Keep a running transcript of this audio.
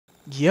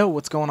Yo,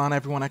 what's going on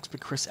everyone?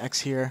 Expert Chris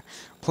X here,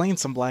 playing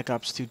some Black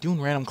Ops 2,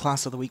 doing random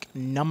class of the week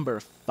number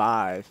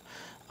 5.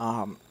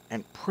 And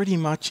pretty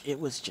much it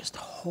was just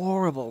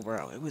horrible,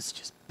 bro. It was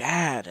just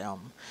bad.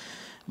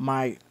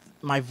 My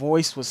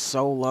voice was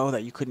so low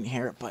that you couldn't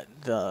hear it, but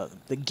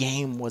the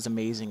game was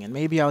amazing. And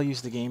maybe I'll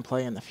use the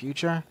gameplay in the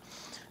future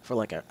for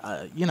like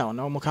a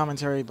normal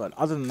commentary, but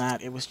other than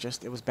that, it was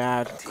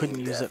bad. Couldn't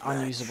use it,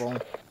 unusable.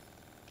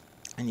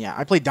 And yeah,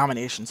 I played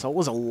Domination, so it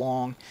was a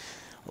long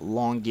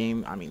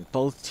game. I mean,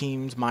 both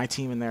teams, my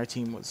team and their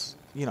team, was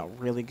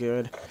really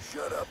good,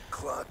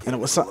 and it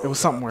was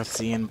something worth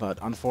seeing. But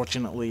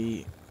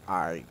unfortunately,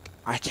 I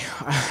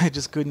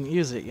just couldn't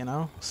use it,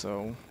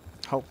 So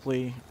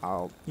hopefully,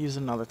 I'll use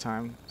it another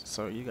time,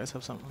 so you guys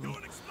have something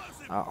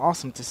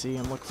awesome to see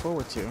and look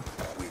forward to.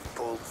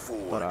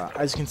 But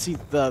as you can see,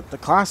 the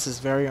class is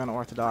very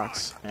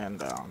unorthodox,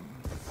 and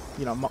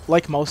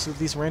like most of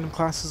these random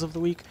classes of the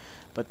week.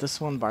 But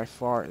this one by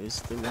far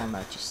is the one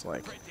that just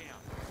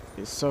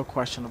is so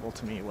questionable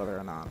to me whether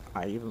or not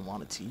I even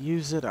wanted to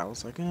use it. I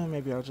was like,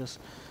 maybe I'll just,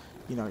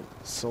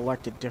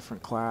 select a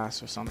different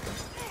class or something.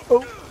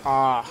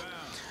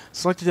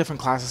 Select a different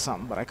class or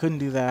something, but I couldn't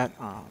do that.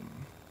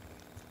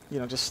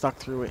 Just stuck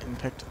through it and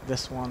picked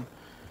this one.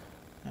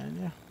 And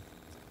yeah.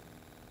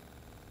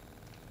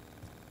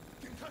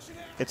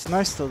 It's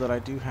nice though that I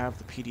do have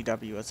the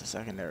PDW as a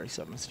secondary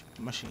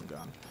submachine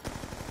gun.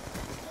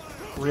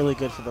 Really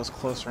good for those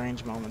close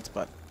range moments,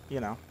 but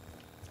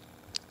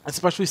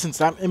especially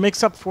since it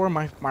makes up for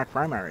my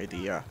primary,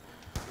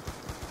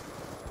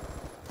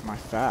 my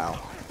FAL.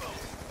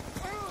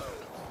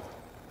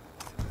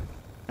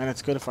 And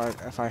it's good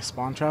if I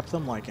spawn trap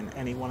them like in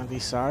any one of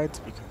these sides,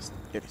 because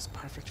it is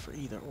perfect for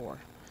either or.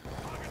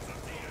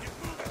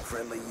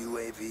 Friendly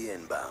UAV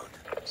inbound.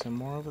 Is there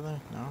more over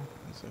there? No?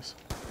 What's this?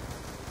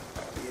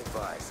 Be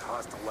advised,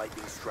 hostile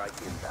lightning strike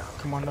inbound.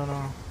 Come on,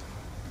 no.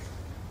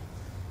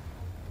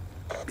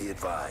 Be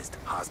advised,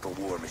 hostile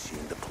war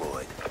machine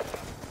deployed.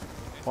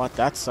 What?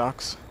 That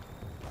sucks.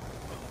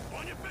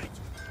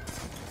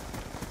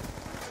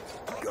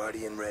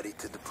 Guardian ready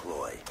to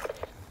deploy.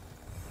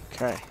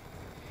 Okay.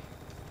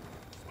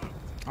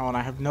 Oh, and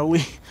I have no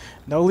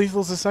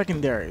lethals as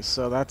secondaries,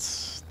 so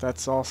that's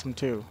awesome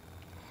too.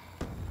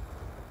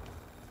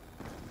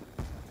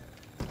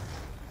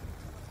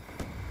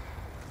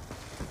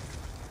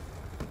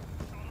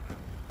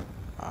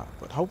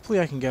 But hopefully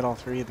I can get all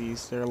 3 of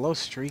these. They're low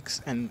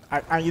streaks, and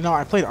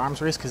I played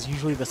arms race because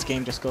usually this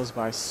game just goes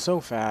by so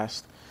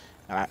fast,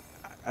 and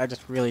I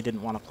just really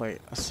didn't want to play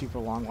a super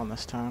long one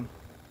this time.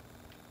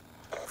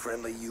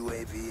 Friendly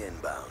UAV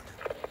inbound.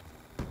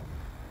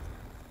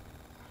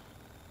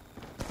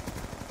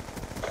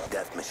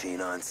 Death machine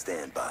on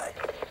standby.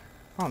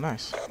 Oh,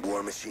 nice.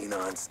 War machine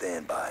on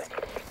standby.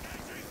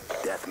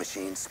 Death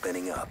machine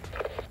spinning up.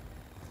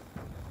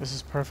 This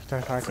is perfect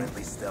if I can.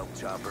 Friendly stealth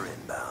chopper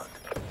inbound.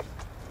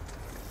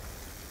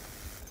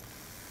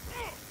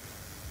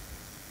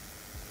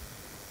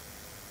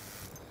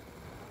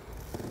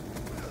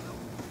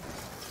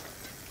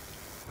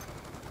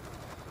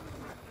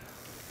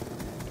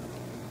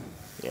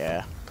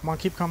 Yeah. Come on,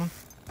 keep coming.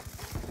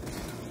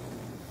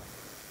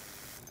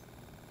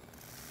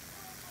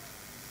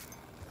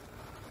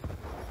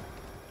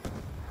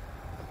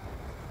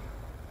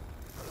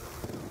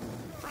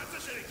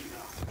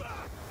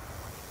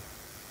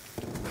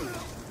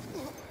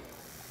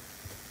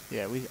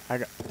 Yeah, I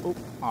got.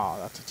 Oh,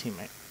 that's a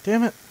teammate.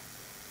 Damn it.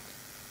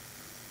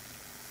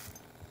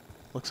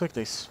 Looks like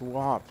they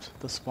swapped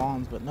the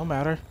spawns, but no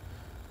matter.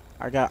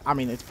 I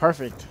mean, it's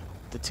perfect.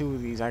 The 2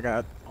 of these, I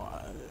got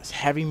this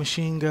heavy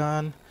machine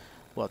gun.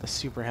 Well, the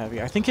super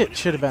heavy. I think it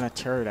should have been a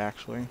turret,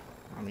 actually.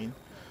 I mean.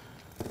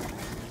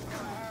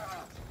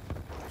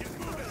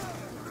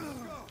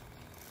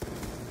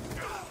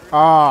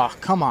 Oh,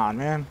 come on,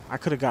 man. I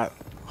could have got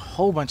a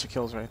whole bunch of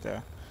kills right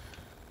there.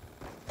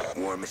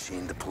 War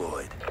machine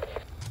deployed.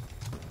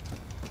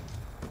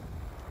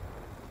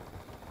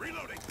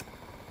 Reloading.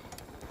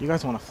 You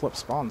guys want to flip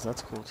spawns?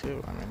 That's cool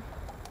too. I mean,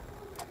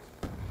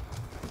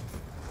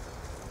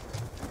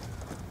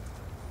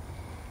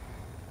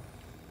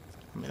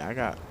 I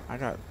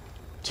got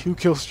 2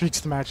 kill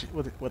streaks to match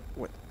with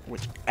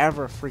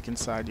whichever freaking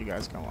side you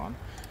guys go on.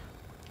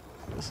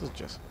 This is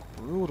just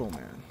brutal,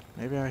 man.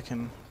 Maybe I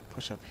can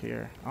push up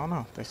here. Oh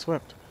no, they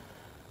swapped.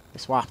 They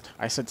swapped.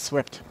 I said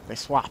swapped. They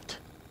swapped.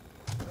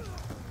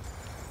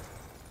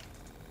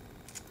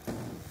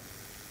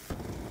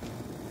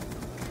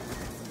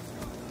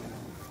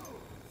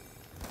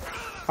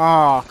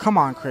 Oh, come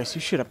on, Chris.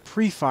 You should have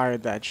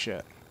pre-fired that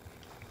shit.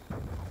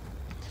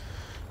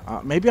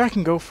 Maybe I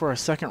can go for a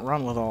second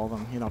run with all of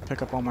them.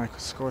 Pick up all my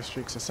score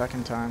streaks a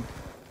second time.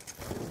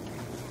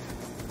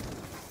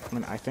 I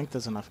mean, I think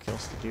there's enough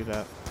kills to do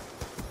that.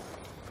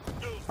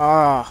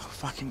 Ah,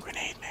 fucking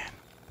grenade, man.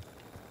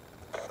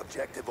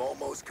 Objective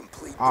almost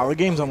complete. Oh, the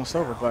game's almost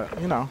over, but,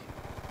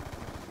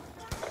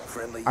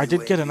 Friendly I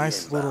did get a UAV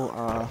nice inbound.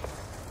 little,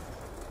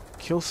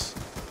 kill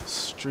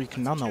streak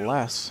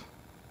nonetheless.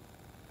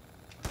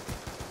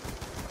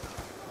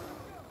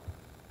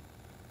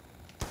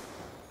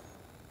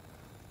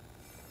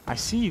 I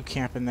see you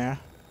camping there.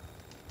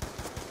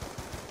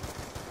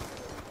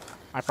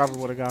 I probably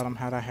would have got him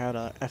had I had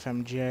a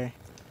FMJ.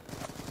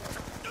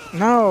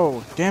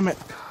 No! Damn it!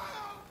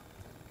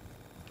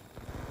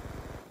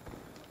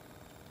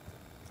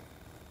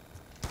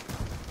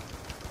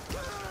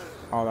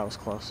 Oh, that was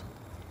close.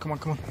 Come on,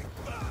 come on.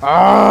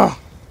 Ah!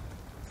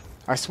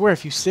 I swear,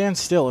 if you stand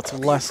still, it's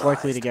less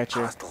likely to get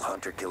you. Hostile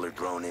hunter-killer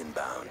drone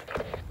inbound.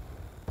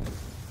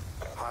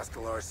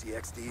 Hostile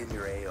RCXD in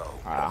your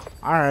AO.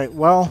 Alright,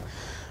 well,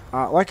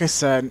 like I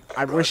said,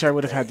 I wish I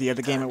would have had the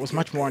other game. It was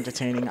much more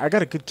entertaining. I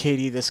got a good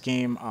KD this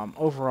game,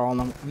 overall,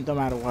 no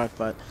matter what,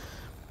 but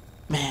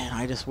man,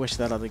 I just wish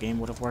that other game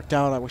would have worked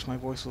out. I wish my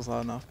voice was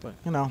loud enough, but,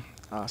 you know,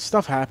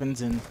 stuff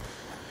happens, and,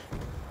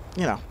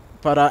 you know.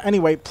 But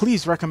anyway,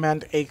 please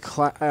recommend a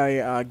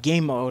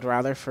game mode,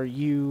 rather, for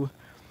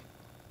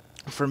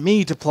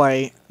me to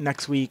play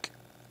next week,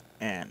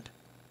 and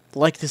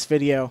like this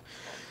video,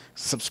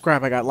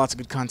 subscribe. I got lots of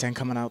good content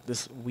coming out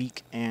this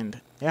week,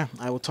 and yeah,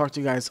 I will talk to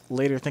you guys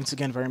later. Thanks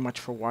again very much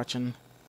for watching.